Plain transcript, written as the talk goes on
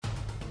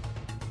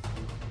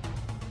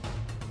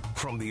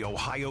From the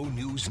Ohio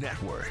News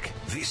Network,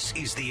 this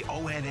is the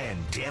ONN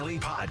Daily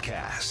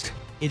Podcast.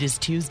 It is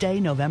Tuesday,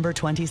 November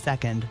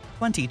 22nd,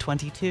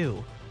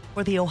 2022.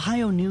 For the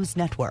Ohio News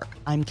Network,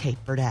 I'm Kate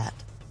Burdett.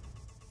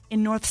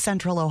 In north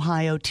central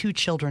Ohio, 2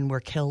 children were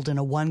killed in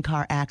a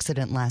one-car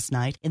accident last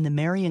night in the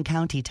Marion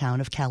County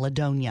town of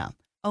Caledonia.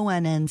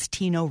 ONN's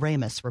Tino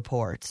Ramos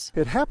reports.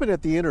 It happened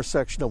at the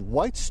intersection of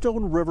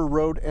Whitestone River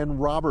Road and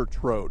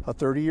Roberts Road. A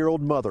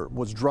 30-year-old mother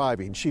was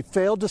driving. She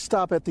failed to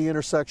stop at the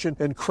intersection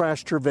and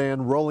crashed her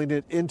van, rolling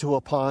it into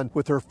a pond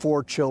with her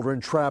 4 children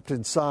trapped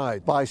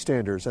inside.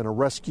 Bystanders and a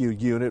rescue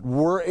unit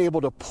were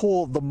able to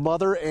pull the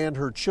mother and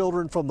her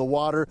children from the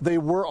water. They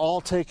were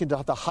all taken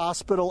to the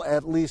hospital,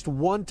 at least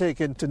one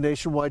taken to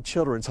Nationwide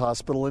Children's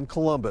Hospital in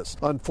Columbus.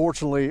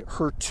 Unfortunately,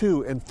 her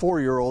 2- and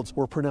 4-year-olds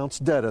were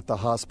pronounced dead at the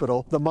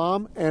hospital. The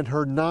mom and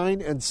her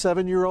 9- and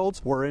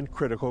 7-year-olds were in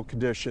critical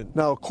condition.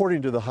 Now,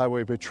 according to the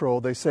Highway Patrol,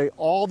 they say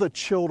all the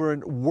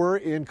children were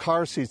in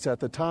car seats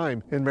at the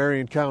time in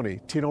Marion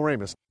County. Tino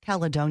Ramos.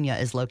 Caledonia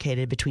is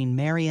located between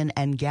Marion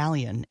and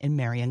Galion in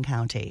Marion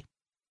County.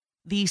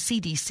 The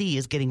CDC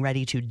is getting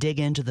ready to dig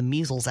into the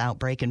measles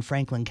outbreak in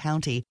Franklin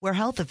County, where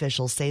health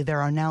officials say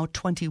there are now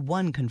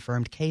 21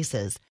 confirmed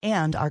cases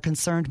and are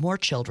concerned more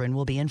children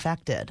will be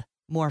infected.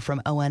 More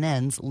from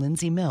ONN's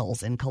Lindsay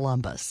Mills in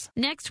Columbus.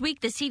 Next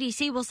week, the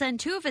CDC will send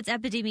 2 of its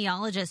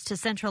epidemiologists to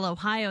Central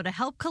Ohio to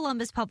help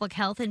Columbus Public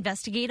Health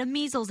investigate a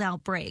measles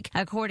outbreak.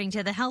 According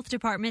to the health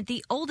department,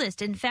 the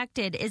oldest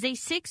infected is a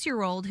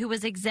 6-year-old who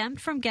was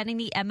exempt from getting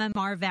the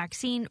MMR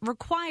vaccine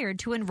required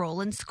to enroll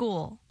in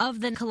school.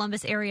 Of the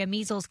Columbus area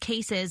measles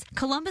cases,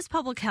 Columbus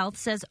Public Health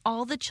says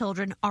all the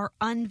children are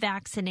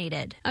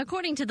unvaccinated.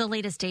 According to the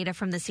latest data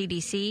from the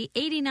CDC,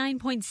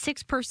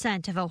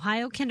 89.6% of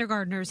Ohio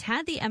kindergartners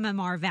had the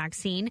MMR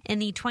vaccine in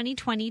the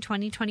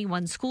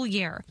 2020-2021 school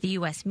year. The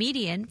U.S.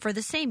 median for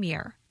the same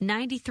year,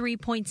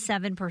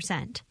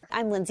 93.7%.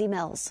 I'm Lindsay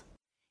Mills.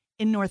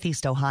 In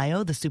Northeast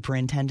Ohio, the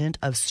superintendent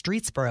of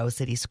Streetsboro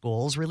City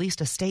Schools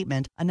released a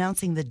statement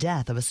announcing the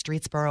death of a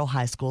Streetsboro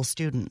High School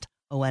student.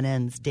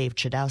 ONN's Dave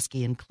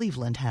Chudowski in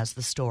Cleveland has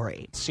the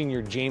story.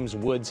 Senior James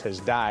Woods has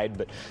died,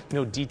 but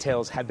no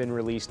details have been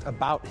released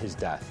about his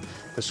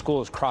death. The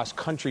school's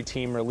cross-country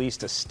team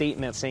released a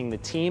statement saying the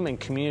team and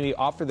community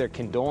offer their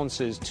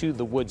condolences to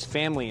the Woods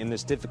family in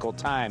this difficult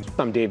time.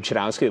 I'm Dave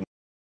Chudowski.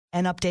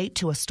 An update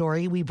to a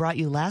story we brought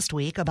you last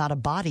week about a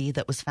body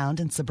that was found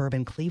in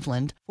suburban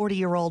Cleveland.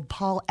 40-year-old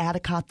Paul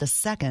Adicott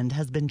II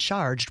has been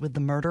charged with the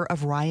murder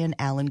of Ryan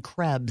Allen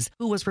Krebs,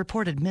 who was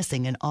reported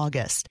missing in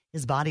August.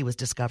 His body was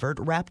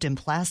discovered wrapped in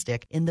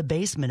plastic in the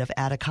basement of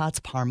Adicott's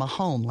Parma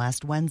home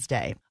last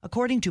Wednesday.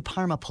 According to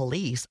Parma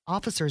police,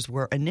 officers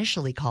were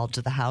initially called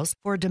to the house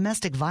for a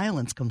domestic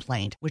violence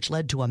complaint, which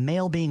led to a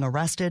male being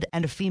arrested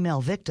and a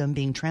female victim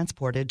being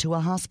transported to a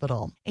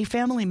hospital. A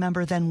family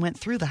member then went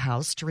through the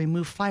house to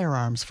remove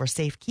firearms for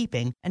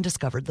safekeeping and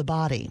discovered the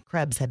body.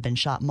 Krebs had been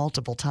shot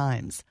multiple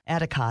times.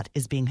 Adicott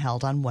is being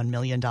held on $1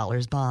 million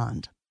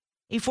bond.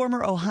 A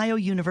former Ohio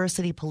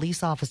University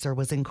police officer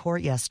was in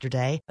court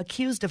yesterday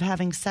accused of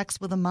having sex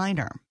with a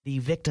minor. The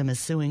victim is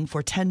suing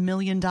for $10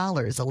 million,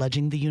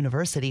 alleging the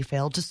university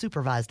failed to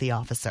supervise the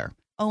officer.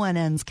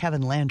 ONN's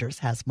Kevin Landers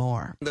has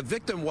more. The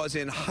victim was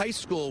in high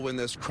school when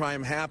this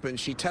crime happened.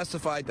 She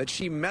testified that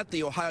she met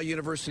the Ohio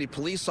University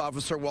police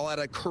officer while at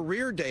a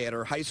career day at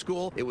her high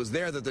school. It was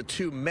there that the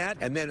two met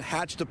and then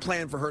hatched a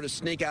plan for her to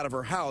sneak out of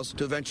her house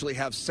to eventually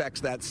have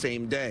sex that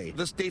same day.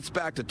 This dates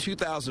back to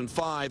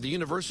 2005. The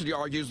university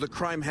argues the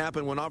crime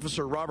happened when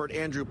Officer Robert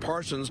Andrew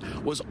Parsons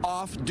was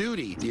off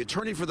duty. The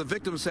attorney for the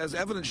victim says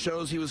evidence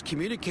shows he was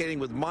communicating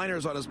with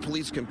minors on his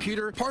police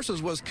computer.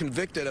 Parsons was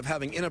convicted of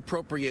having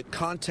inappropriate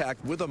contact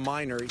with a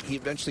minor. He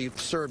eventually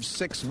served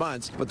 6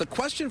 months. But the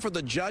question for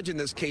the judge in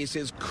this case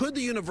is, could the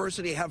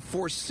university have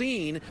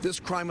foreseen this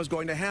crime was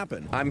going to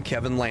happen? I'm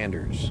Kevin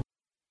Landers.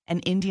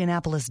 An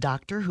Indianapolis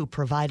doctor who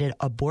provided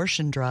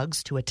abortion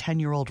drugs to a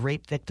 10-year-old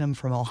rape victim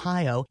from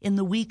Ohio in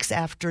the weeks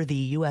after the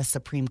U.S.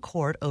 Supreme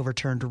Court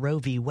overturned Roe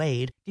v.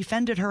 Wade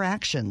defended her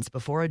actions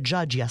before a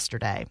judge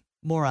yesterday.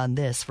 More on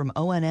this from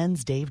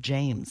ONN's Dave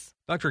James.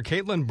 Dr.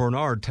 Caitlin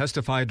Bernard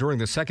testified during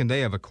the second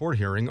day of a court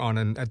hearing on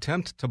an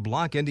attempt to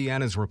block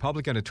Indiana's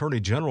Republican Attorney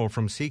General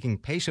from seeking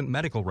patient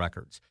medical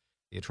records.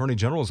 The Attorney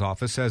General's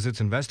office says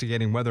it's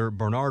investigating whether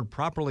Bernard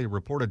properly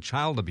reported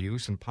child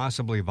abuse and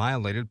possibly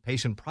violated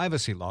patient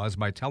privacy laws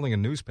by telling a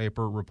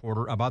newspaper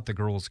reporter about the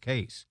girl's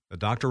case. The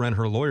doctor and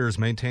her lawyers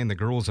maintain the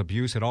girl's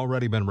abuse had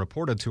already been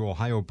reported to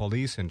Ohio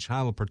police and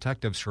Child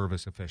Protective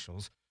Service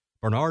officials.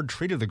 Bernard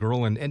treated the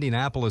girl in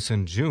Indianapolis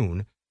in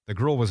June. The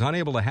girl was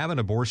unable to have an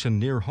abortion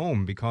near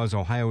home because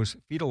Ohio's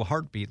fetal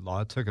heartbeat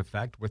law took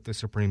effect with the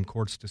Supreme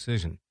Court's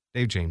decision.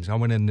 Dave James,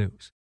 ONN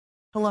News.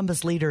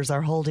 Columbus leaders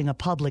are holding a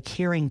public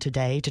hearing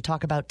today to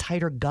talk about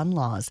tighter gun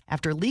laws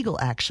after legal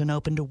action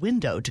opened a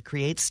window to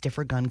create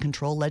stiffer gun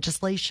control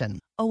legislation.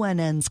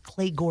 ONN's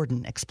Clay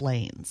Gordon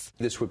explains.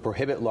 This would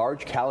prohibit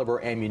large caliber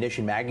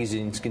ammunition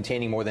magazines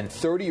containing more than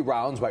 30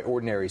 rounds by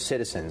ordinary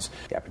citizens.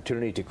 The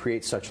opportunity to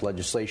create such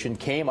legislation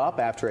came up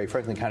after a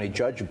Franklin County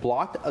judge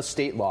blocked a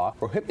state law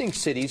prohibiting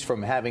cities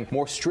from having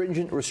more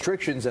stringent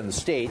restrictions than the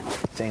state,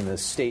 saying the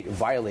state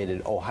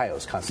violated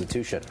Ohio's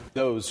constitution.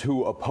 Those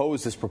who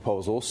oppose this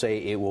proposal say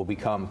it will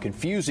become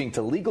confusing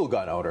to legal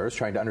gun owners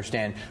trying to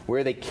understand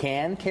where they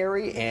can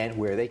carry and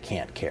where they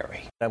can't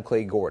carry. I'm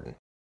Clay Gordon.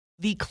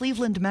 The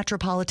Cleveland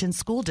Metropolitan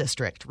School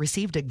District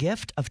received a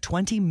gift of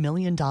 $20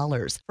 million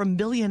from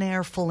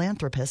billionaire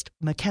philanthropist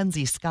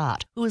Mackenzie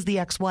Scott, who is the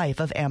ex-wife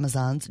of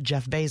Amazon's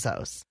Jeff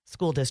Bezos.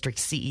 School District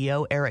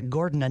CEO Eric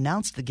Gordon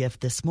announced the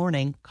gift this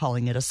morning,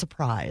 calling it a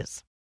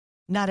surprise.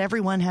 Not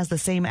everyone has the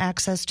same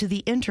access to the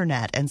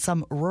internet, and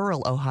some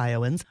rural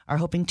Ohioans are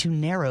hoping to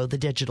narrow the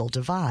digital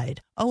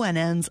divide.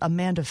 ONN's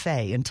Amanda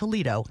Fay in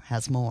Toledo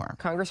has more.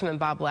 Congressman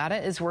Bob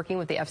Latta is working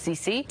with the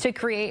FCC to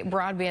create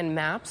broadband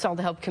maps, all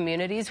to help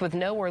communities with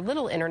no or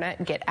little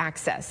internet get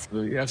access. The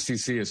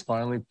FCC has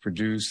finally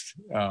produced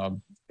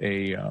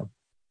a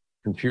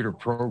computer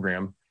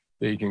program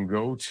that you can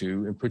go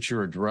to and put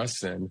your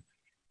address in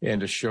and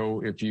to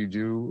show if you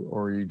do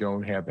or you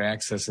don't have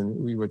access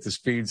and what the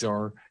speeds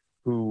are,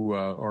 who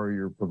are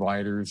your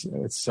providers,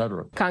 et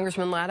cetera.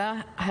 Congressman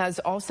Latta has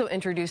also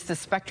introduced the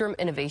Spectrum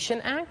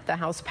Innovation Act. The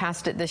House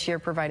passed it this year,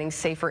 providing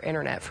safer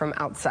internet from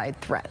outside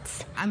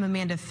threats. I'm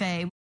Amanda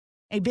Fay.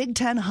 A Big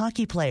Ten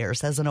hockey player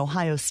says an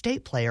Ohio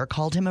State player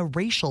called him a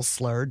racial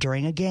slur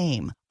during a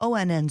game.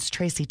 ONN's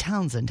Tracy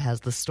Townsend has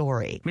the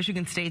story.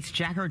 Michigan State's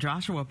Jacker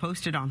Joshua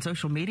posted on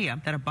social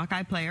media that a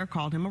Buckeye player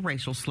called him a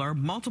racial slur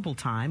multiple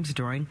times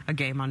during a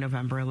game on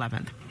November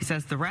 11th. He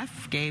says the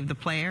ref gave the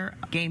player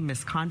a game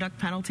misconduct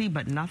penalty,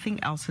 but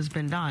nothing else has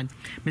been done.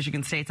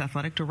 Michigan State's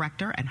athletic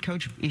director and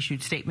coach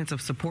issued statements of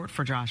support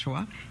for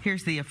Joshua.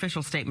 Here's the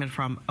official statement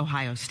from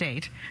Ohio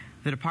State.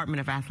 The Department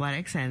of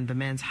Athletics and the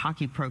men's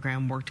hockey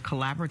program worked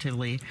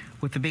collaboratively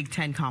with the Big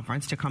Ten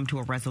Conference to come to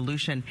a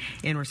resolution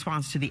in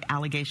response to the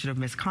allegation of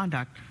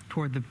misconduct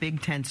toward the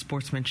Big Ten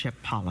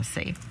sportsmanship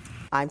policy.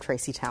 I'm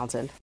Tracy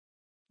Townsend.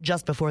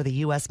 Just before the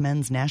U.S.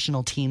 men's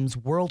national team's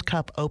World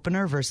Cup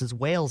opener versus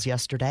Wales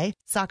yesterday,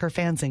 soccer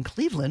fans in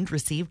Cleveland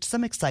received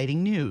some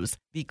exciting news.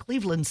 The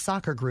Cleveland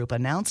Soccer Group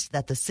announced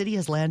that the city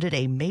has landed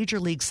a Major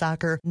League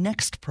Soccer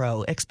Next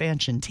Pro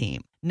expansion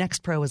team.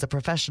 Next Pro is a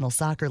professional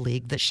soccer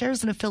league that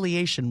shares an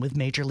affiliation with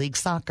Major League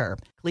Soccer.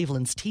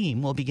 Cleveland's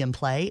team will begin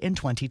play in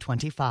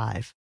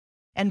 2025.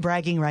 And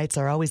bragging rights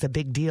are always a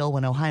big deal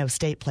when Ohio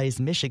State plays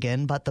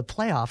Michigan, but the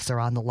playoffs are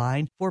on the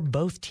line for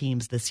both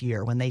teams this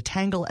year when they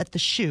tangle at the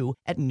Shoe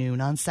at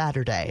noon on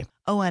Saturday.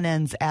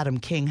 ONN's Adam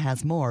King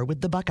has more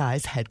with the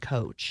Buckeyes head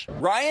coach.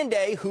 Ryan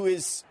Day, who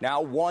is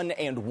now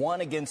 1-1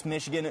 against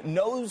Michigan,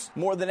 knows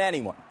more than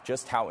anyone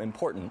just how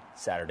important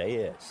Saturday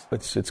is.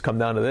 It's come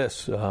down to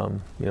this,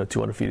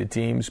 two undefeated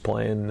teams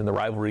playing in the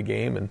rivalry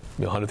game and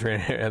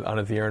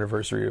 100th year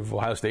anniversary of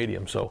Ohio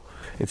Stadium. So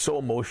it's so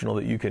emotional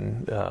that you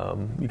can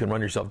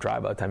run yourself dry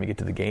by the time you get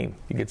to the game.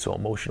 You get so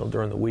emotional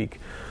during the week.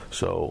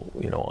 So,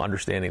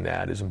 understanding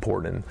that is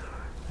important.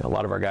 A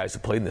lot of our guys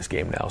have played in this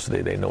game now, so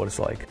they know what it's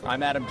like.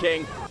 I'm Adam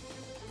King.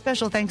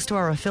 Special thanks to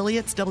our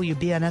affiliates,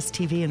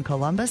 WBNS-TV in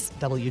Columbus,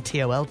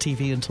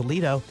 WTOL-TV in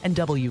Toledo, and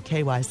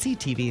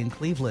WKYC-TV in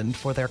Cleveland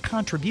for their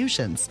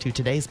contributions to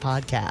today's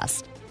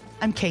podcast.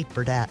 I'm Kate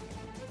Burdett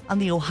on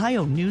the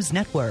Ohio News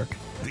Network.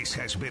 This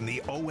has been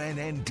the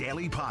ONN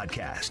Daily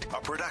Podcast,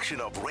 a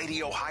production of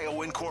Radio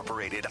Ohio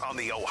Incorporated on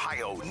the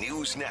Ohio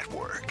News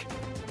Network.